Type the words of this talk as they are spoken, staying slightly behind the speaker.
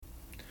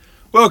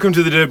Welcome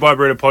to the Dirt by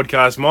Breeder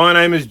podcast. My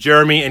name is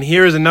Jeremy, and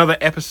here is another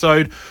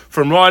episode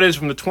from riders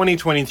from the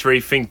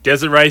 2023 Finke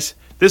Desert Race.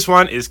 This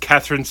one is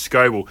Kathryn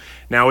Scoble.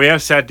 Now, we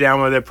have sat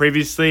down with her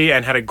previously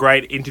and had a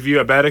great interview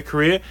about her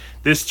career.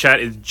 This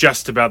chat is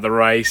just about the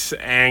race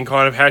and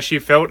kind of how she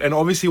felt, and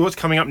obviously what's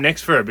coming up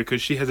next for her,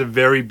 because she has a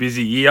very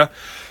busy year.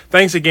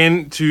 Thanks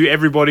again to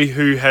everybody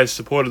who has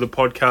supported the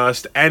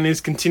podcast and is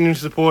continuing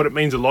to support. It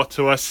means a lot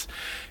to us.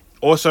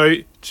 Also,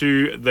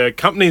 to the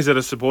companies that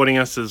are supporting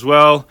us as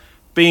well.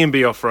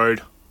 B&B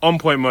Off-Road, On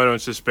Point Motor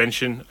and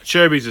Suspension,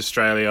 Sherby's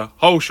Australia,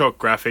 Whole Shot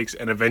Graphics,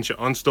 and Adventure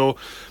On-Store.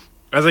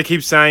 As I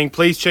keep saying,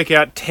 please check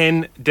out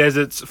 10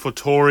 Deserts for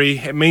Tory.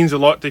 It means a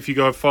lot if you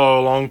go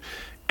follow along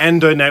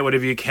and donate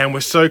whatever you can.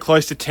 We're so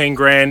close to 10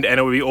 grand, and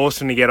it would be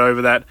awesome to get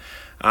over that.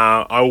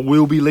 I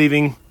will be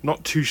leaving,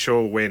 not too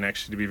sure when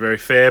actually, to be very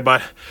fair,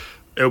 but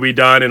it'll be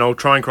done, and I'll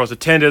try and cross the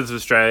 10 Deserts of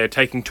Australia,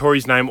 taking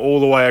Tory's name all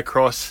the way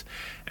across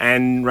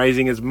and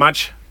raising as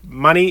much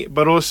money,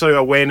 but also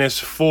awareness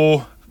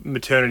for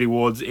maternity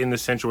wards in the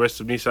central west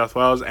of New South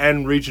Wales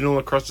and regional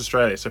across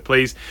Australia. So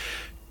please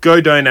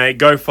go donate,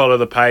 go follow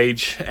the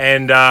page,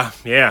 and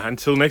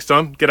until next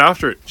time, get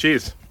after it.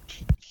 Cheers.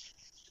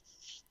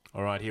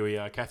 All right, here we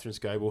are. Kathryn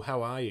Scoble,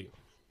 how are you?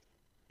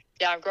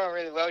 Yeah, I'm going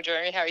really well,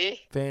 Jeremy. How are you?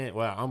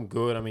 Well, I'm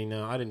good. I mean,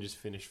 I didn't just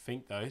finish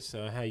Finke though,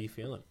 so how are you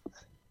feeling?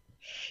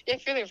 Yeah,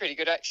 feeling pretty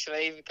good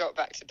actually. We got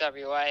back to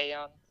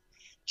WA on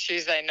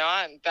Tuesday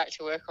night and back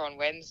to work on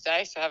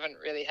Wednesday, so I haven't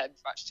really had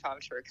much time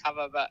to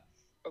recover, but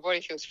my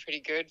body feels pretty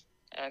good,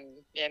 and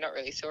not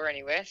really sore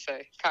anywhere, so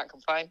can't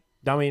complain.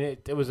 I mean,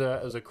 it was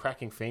a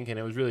cracking Finke, and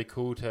it was really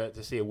cool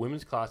to see a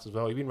women's class as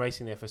well. You've been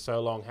racing there for so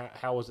long.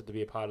 How was it to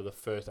be a part of the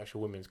first actual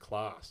women's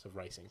class of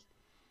racing?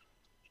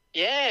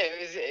 Yeah,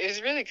 it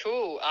was really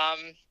cool.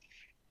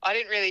 I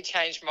didn't really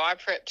change my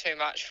prep too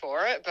much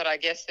for it, but I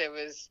guess it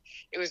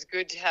was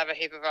good to have a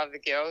heap of other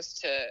girls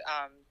to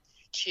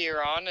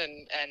cheer on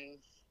and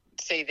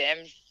see them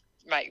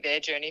make their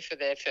journey for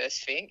their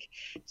first Finke.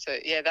 So,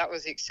 yeah, that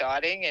was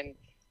exciting. And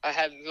I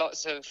had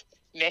lots of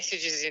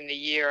messages in the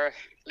year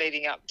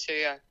leading up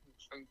to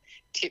from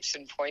tips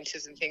and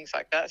pointers and things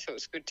like that. So it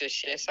was good to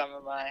share some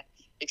of my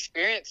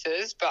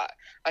experiences. But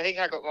I think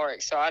I got more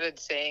excited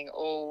seeing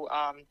all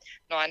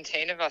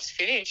 19 of us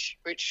finish,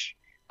 which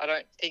I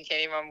don't think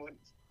anyone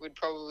would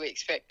probably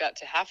expect that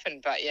to happen.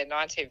 But,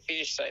 19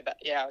 finished. So,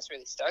 I was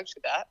really stoked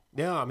with that.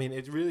 Yeah, I mean,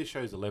 it really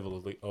shows the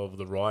level of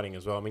the riding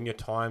as well. I mean, your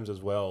times as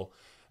well,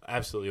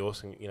 absolutely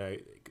awesome. You know,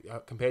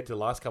 compared to the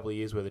last couple of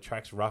years where the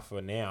track's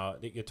rougher now,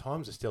 your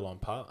times are still on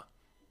par.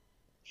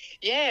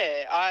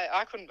 Yeah,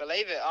 I couldn't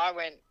believe it. I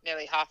went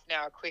nearly half an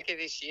hour quicker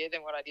this year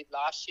than what I did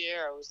last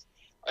year. I was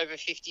over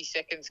 50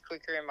 seconds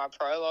quicker in my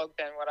prologue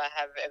than what I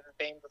have ever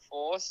been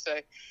before. So,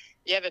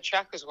 the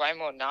track was way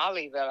more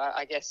gnarly, but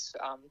I guess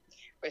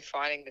we're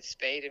finding the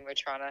speed and we're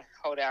trying to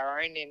hold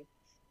our own in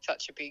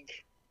such a big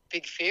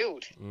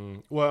field.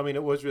 Well, I mean,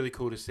 it was really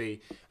cool to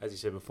see, as you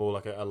said before,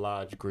 like a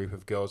large group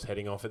of girls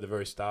heading off at the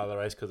very start of the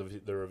race because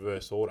of the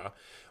reverse order.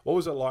 What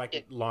was it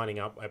like lining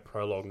up at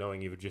prologue,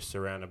 knowing you were just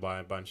surrounded by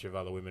a bunch of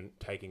other women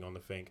taking on the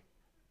Finke?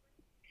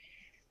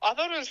 I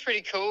thought it was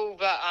pretty cool,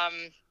 but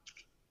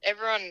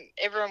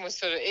everyone was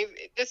sort of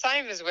the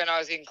same as when I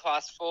was in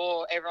class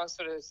 4. Everyone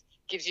sort of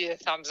gives you a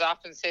thumbs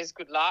up and says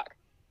good luck.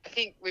 I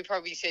think we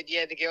probably said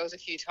the girls a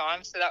few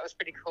times, so that was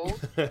pretty cool.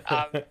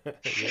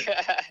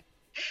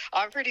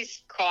 I'm pretty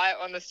quiet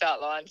on the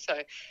start line, so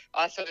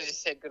I sort of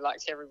just said good luck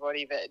to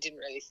everybody, but didn't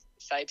really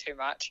say too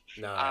much.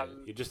 No,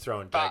 you're just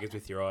throwing daggers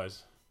with your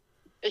eyes.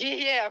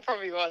 Yeah, I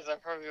probably was.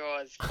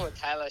 Poor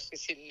Taylor,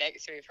 she's sitting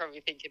next to me, probably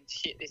thinking,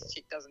 shit, this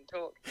chick doesn't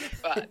talk.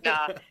 But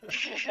nah,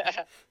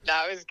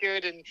 no, it was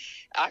good, and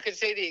I could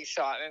see the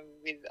excitement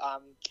with,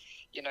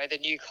 the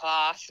new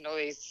class and all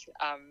these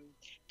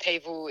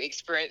people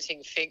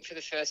experiencing Finke for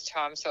the first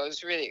time. So it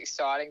was really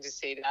exciting to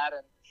see that.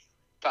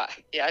 But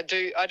I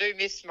do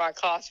miss my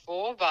class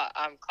 4, but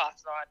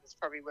class 9 is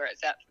probably where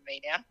it's at for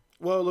me now.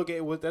 Well, look,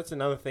 that's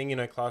another thing.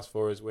 Class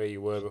 4 is where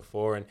you were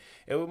before, and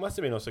it must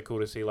have been also cool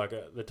to see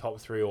the top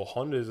 3 all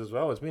Hondas as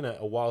well. It's been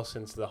a while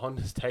since the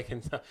Hondas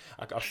taken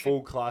a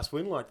full class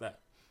win like that.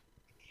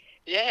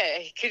 Yeah,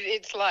 because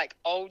it's like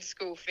old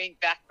school Finke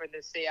back when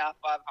the CR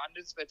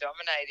 500s were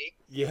dominating.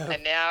 Yeah.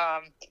 And now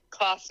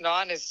class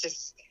 9 is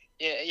just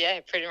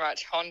pretty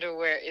much Honda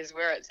where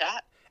it's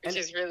at. Which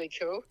is really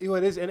cool. Yeah,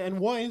 it is. And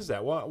why is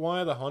that?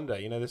 Why the Honda?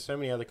 There's so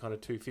many other kind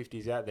of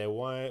 250s out there.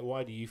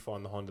 Why do you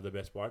find the Honda the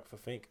best bike for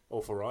Finke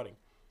or for riding?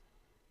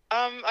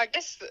 I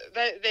guess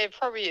they're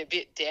probably a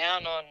bit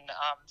down on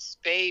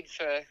speed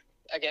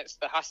against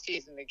the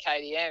Huskies and the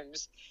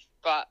KTMs,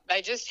 but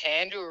they just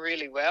handle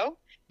really well.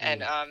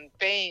 And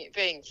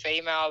being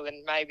female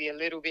and maybe a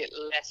little bit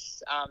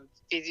less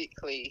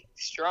physically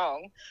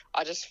strong,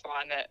 I just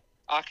find that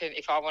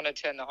if I want to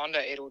turn the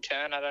Honda, it'll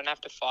turn. I don't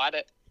have to fight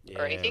it.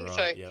 Or anything.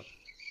 Right, so,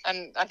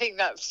 and I think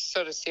that's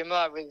sort of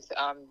similar with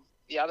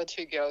the other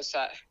 2 girls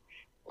that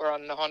were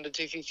on the Honda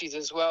 250s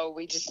as well.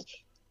 We just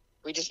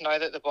know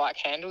that the bike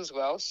handles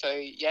well. So,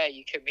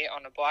 you commit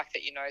on a bike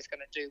that you know is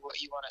going to do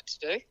what you want it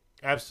to do.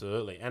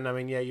 Absolutely. And, I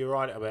mean, you're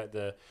right about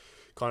the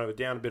kind of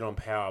down a bit on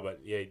power,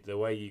 but yeah, the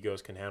way you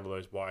girls can handle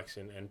those bikes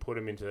and put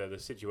them into the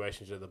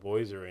situations that the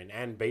boys are in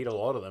and beat a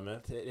lot of them,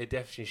 it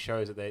definitely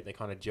shows that they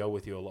kind of gel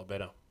with you a lot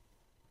better.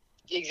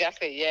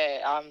 Exactly,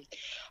 yeah.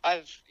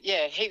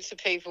 Heaps of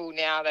people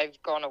now,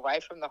 they've gone away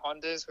from the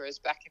Hondas, whereas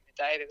back in the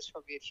day there was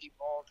probably a few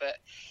more, but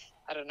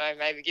I don't know,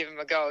 maybe give them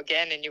a go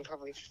again and you'll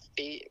probably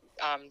be,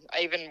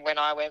 even when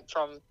I went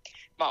from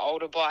my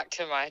older bike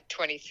to my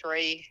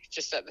 23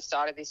 just at the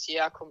start of this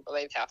year, I couldn't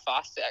believe how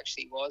fast it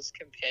actually was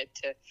compared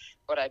to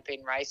what I'd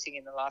been racing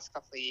in the last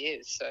couple of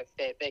years. So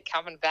they're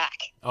coming back.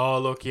 Oh,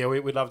 look, yeah,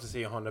 we'd love to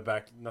see a Honda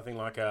back. Nothing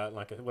like a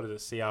what is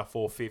it,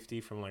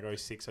 CR450 from like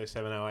 06,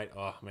 07, 08.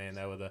 Oh, man,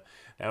 they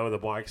were the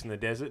bikes in the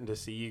desert, and to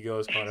see you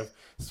guys kind of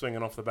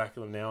swinging off the back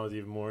of them now is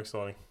even more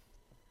exciting.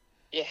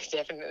 Yeah,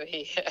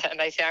 definitely, and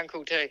they sound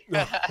cool too.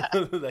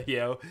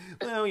 Yeah,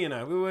 well, we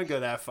won't go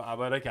that far,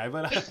 but okay.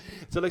 But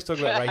so let's talk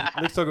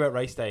about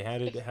race day. How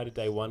did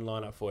day one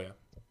line up for you?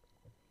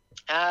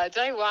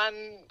 Day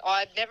one,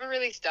 I'd never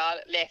really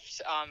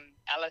left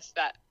Alice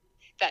that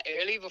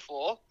early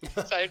before,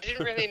 so I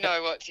didn't really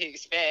know what to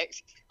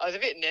expect. I was a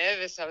bit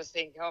nervous. I was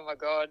thinking, oh my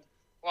god,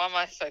 why am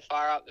I so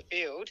far up the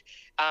field?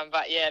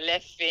 But yeah,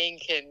 left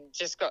Fink and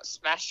just got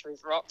smashed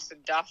with rocks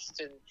and dust,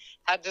 and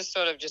had to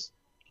sort of just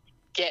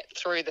get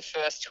through the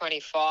first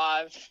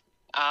 25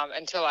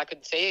 until I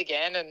could see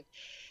again. And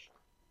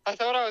I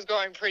thought I was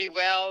going pretty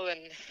well, and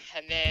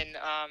then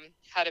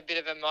had a bit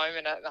of a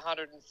moment at the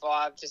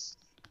 105. Just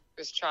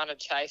was trying to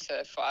chase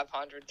a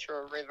 500 through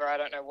a river. I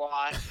don't know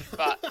why,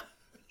 but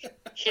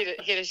hit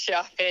a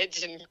sharp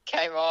edge and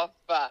came off.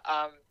 But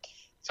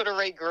sort of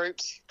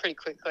regrouped pretty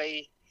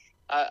quickly.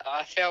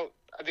 I felt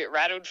a bit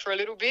rattled for a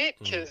little bit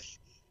because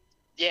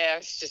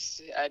I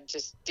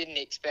just didn't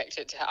expect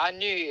it to. I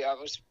knew I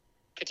was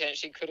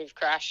potentially could have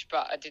crashed,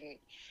 but I didn't.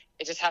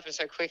 It just happened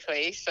so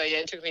quickly. So yeah,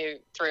 it took me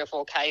 3 or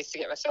 4 Ks to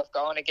get myself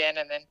going again,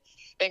 and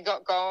then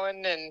got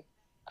going. And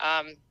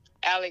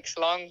Alex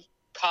Long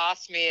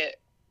passed me at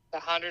the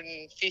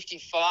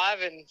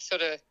 155 and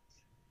sort of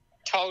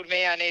told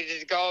me I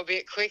needed to go a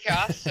bit quicker.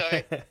 So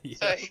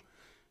so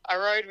I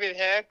rode with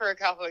her for a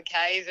couple of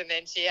Ks, and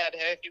then she had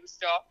her fuel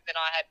stop, and then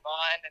I had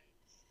mine, and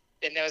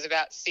then there was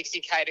about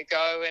 60K to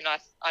go, and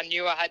I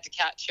knew I had to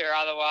catch her,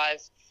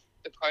 otherwise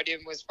the podium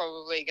was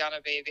probably going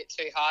to be a bit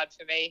too hard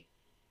for me.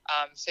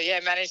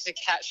 Managed to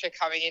catch her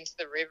coming into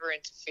the river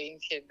into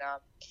Fink, and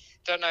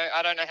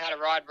I don't know how to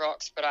ride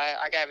rocks, but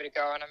I gave it a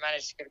go, and I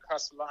managed to get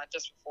across the line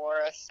just before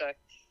her. So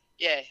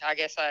yeah, I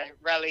guess I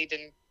rallied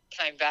and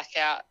came back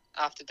out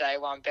after day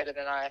one better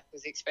than I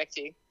was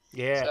expecting.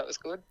 Yeah, so that was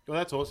good. Well,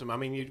 that's awesome. I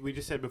mean, we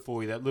just said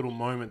before that little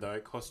moment though,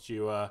 it cost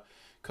you a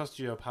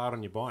part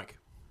on your bike.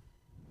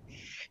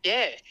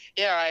 Yeah,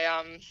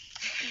 I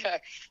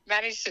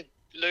managed to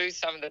lose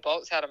some of the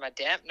bolts out of my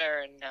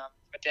dampener, and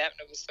my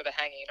dampener was sort of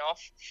hanging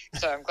off.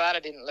 So I'm glad I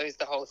didn't lose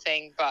the whole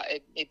thing, but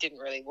it didn't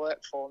really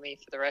work for me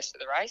for the rest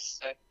of the race.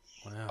 So,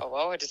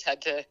 I just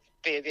had to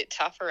be a bit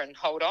tougher and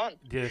hold on.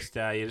 Just do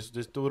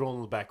it all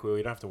on the back wheel.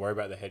 You don't have to worry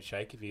about the head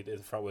shake if the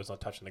front wheel's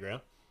not touching the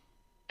ground.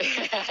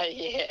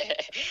 Yeah,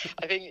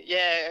 I think,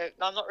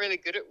 I'm not really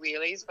good at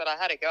wheelies, but I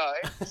had a go,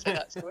 so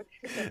that's good.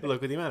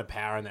 Look, with the amount of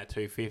power in that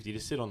 250,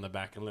 just sit on the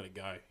back and let it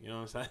go. You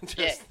know what I'm saying?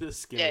 Just the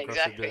skim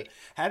across the dirt.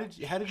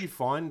 How did you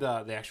find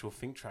the actual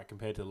Fink track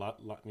compared to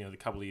the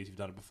couple of years you've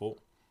done it before?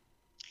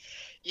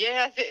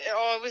 Yeah,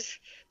 it was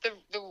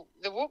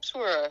the whoops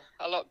were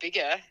a lot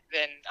bigger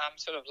than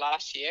sort of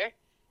last year.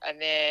 And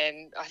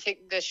then I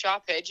think the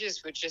sharp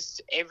edges were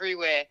just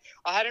everywhere.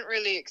 I hadn't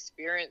really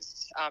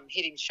experienced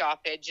hitting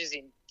sharp edges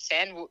in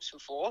sand whoops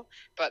before,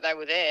 but they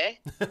were there.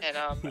 And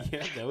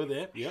yeah, they were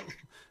there. Yep.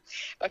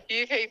 A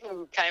few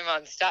people came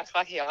unstuck.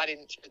 Lucky I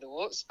didn't through the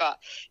whoops, but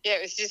yeah,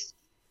 it was just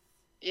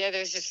there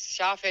was just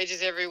sharp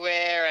edges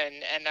everywhere,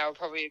 and they were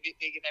probably a bit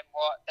bigger than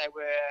what they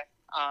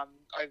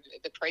were over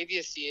the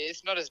previous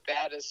years. Not as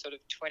bad as sort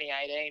of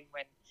 2018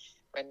 when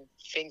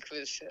Fink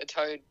was a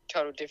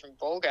total different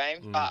ball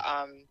game. But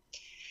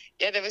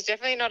there was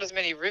definitely not as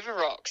many river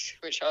rocks,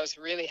 which I was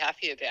really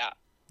happy about,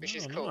 which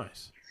is cool.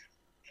 Nice.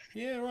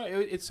 Yeah, right.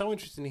 It's so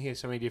interesting to hear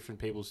so many different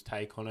people's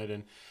take on it.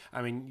 And,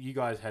 I mean, you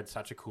guys had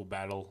such a cool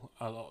battle,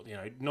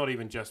 not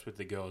even just with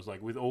the girls,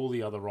 like with all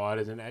the other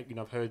riders. And,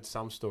 I've heard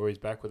some stories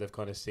back where they've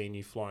kind of seen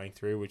you flying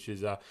through, which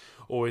is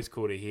always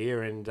cool to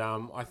hear. And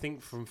I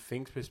think from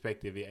Fink's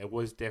perspective, it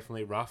was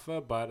definitely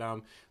rougher. But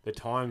the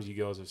times you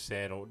girls have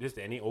said, or just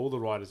all the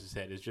riders have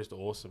said, is just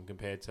awesome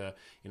compared to,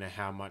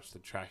 how much the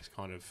track's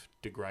kind of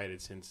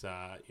degraded since,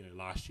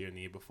 last year and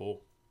the year before.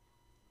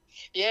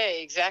 Yeah,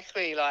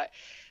 exactly. Like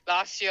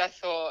last year I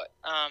thought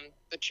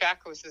the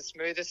track was the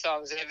smoothest I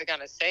was ever going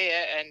to see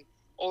it, and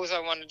all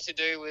I wanted to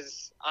do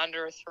was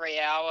under a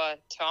 3-hour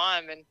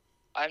time, and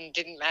I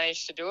didn't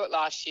manage to do it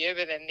last year,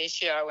 but then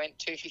this year I went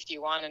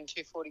 251 and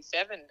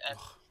 247, and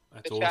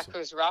the track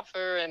was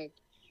rougher, and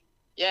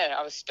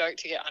I was stoked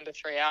to get under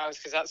 3 hours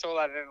because that's all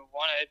I've ever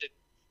wanted. And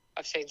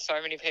I've seen so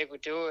many people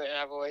do it, and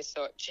I've always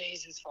thought,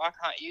 Jesus, why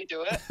can't you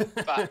do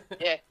it? But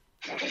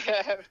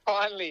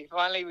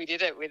Finally, we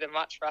did it with a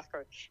much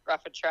rougher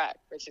track,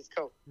 which is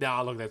cool.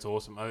 No, look, that's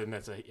awesome. I think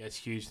that's a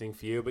huge thing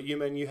for you. But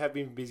you have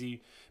been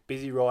busy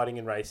riding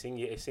and racing.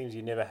 It seems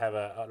you never have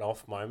an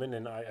off moment,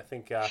 and I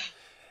think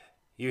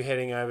you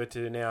heading over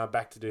to now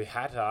back to do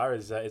Hatar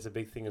is a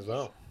big thing as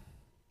well.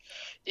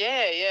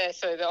 Yeah.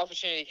 So the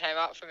opportunity came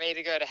up for me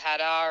to go to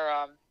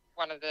Hatar.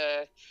 One of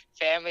the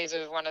families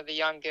of one of the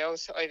young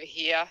girls over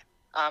here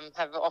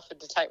have offered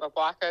to take my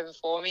bike over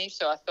for me.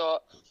 So I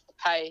thought,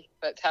 hey,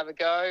 let's have a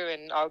go,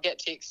 and I'll get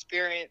to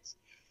experience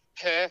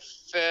her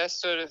first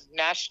sort of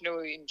national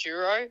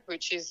enduro,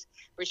 which is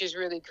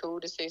really cool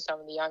to see some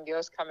of the young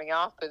girls coming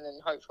up, and then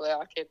hopefully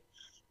I could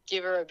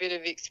give her a bit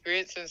of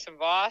experience and some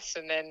advice,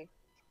 and then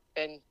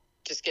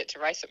just get to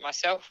race it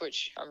myself,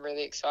 which I'm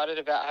really excited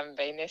about. I haven't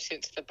been there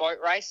since the boat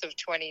race of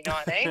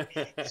 2019,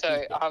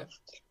 so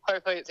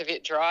hopefully it's a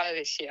bit drier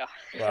this year.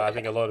 Well, I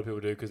think a lot of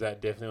people do, because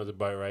that definitely was a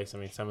boat race. I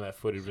mean, some of that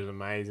footage was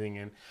amazing,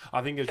 and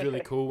I think it's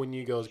really cool when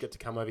you girls get to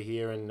come over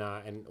here and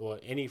or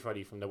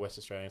anybody from the West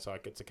Australian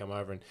side gets to come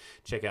over and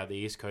check out the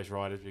East Coast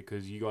riders,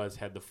 because you guys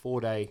had the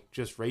 4-day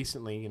just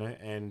recently,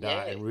 and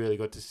really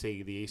got to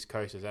see the East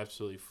Coast as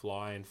absolutely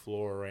fly and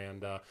floor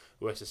around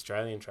West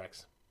Australian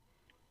tracks.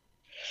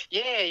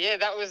 Yeah,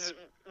 that was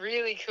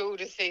really cool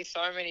to see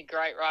so many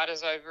great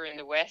riders over in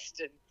the West,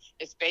 and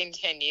it's been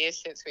 10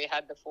 years since we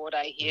had the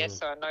 4-day here,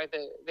 so I know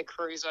the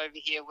crews over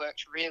here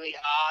worked really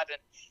hard, and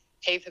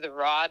heap of the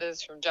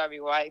riders from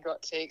WA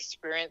got to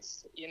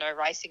experience,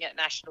 racing at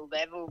national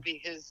level,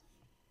 because,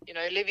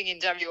 living in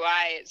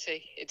WA, it's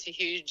a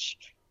huge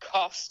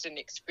cost and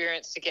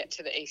experience to get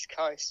to the East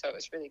Coast, so it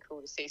was really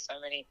cool to see so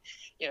many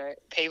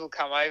people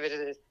come over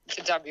to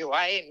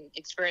WA and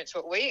experience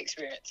what we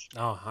experienced.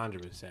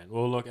 100%.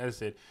 Well, look, as I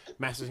said,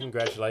 massive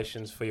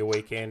congratulations for your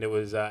weekend. It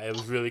was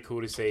really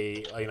cool to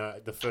see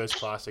the first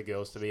class of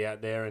girls to be out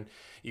there, and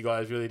you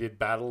guys really did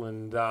battle,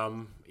 and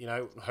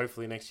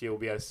hopefully next year we'll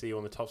be able to see you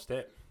on the top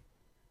step.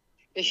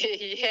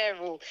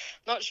 Yeah, well,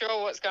 not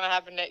sure what's going to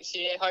happen next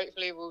year.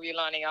 Hopefully we'll be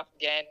lining up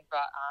again, but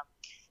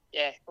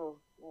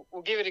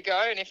we'll give it a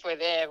go, and if we're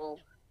there,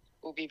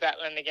 we'll be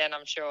battling again,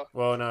 I'm sure.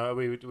 Well, no,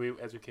 we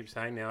as we keep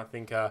saying now, I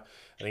think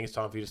it's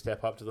time for you to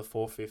step up to the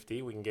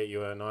 450. We can get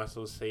you a nice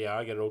little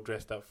CR, get it all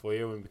dressed up for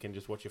you, and we can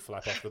just watch you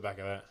flap off the back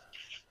of that.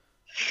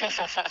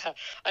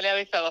 I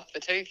nearly fell off the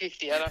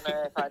 250. I don't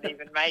know if I'd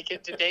even make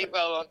it to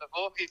Deepwell on the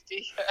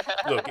 450.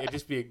 Look,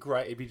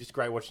 it'd be just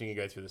great watching you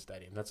go through the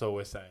stadium. That's all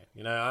we're saying.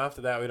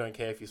 After that, we don't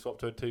care if you swap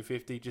to a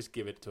 250. Just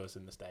give it to us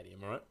in the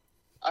stadium, all right?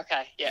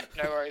 Okay, yeah,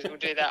 no worries. We'll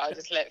do that. I'll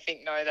just let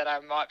Fink know that I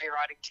might be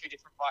riding 2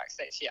 different bikes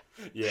next year.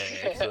 Yeah,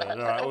 excellent. All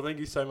right, well, thank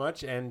you so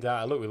much. And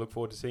we look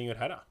forward to seeing you at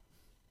Hatar.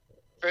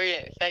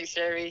 Brilliant. Thanks,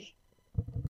 Jeremy.